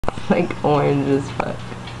like orange as fuck.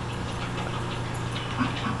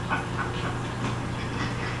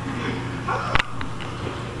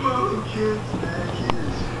 Well, kids, bad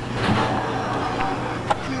kids.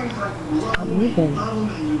 Seems like you love them, and you Even. love them,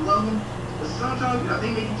 and you love them, but sometimes,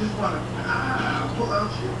 they make you just want to pull out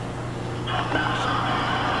shit.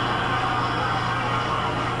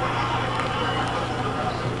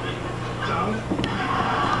 Tom?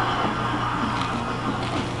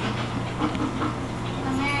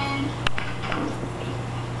 Come in.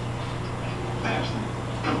 Ashley,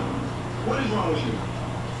 what is wrong with you?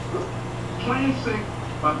 Plain sick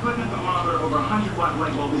by putting a thermometer over a 100-watt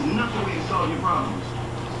light bulb is not the way to solve your problems.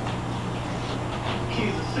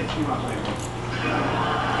 Kids are 60-watt light bulb.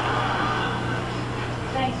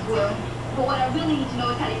 Thanks, Will. But what I really need to know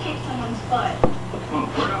is how to kick someone's butt. Oh,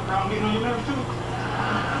 word up, Carl, getting on your nerves too?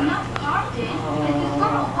 Not Carlton. It's this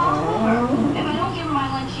girl, Paula. If I don't give her my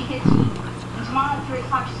lunch, she hits me. And tomorrow at 3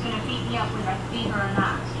 o'clock, she's going to beat me up whether I feed her or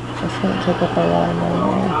not. It's gonna take up a lot of Oh,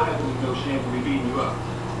 money. I have no shame for me beating you up.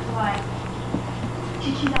 Why?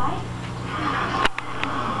 Did she die?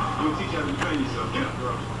 You'll teach you how to defend yourself. Get up,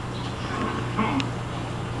 girl. Come on.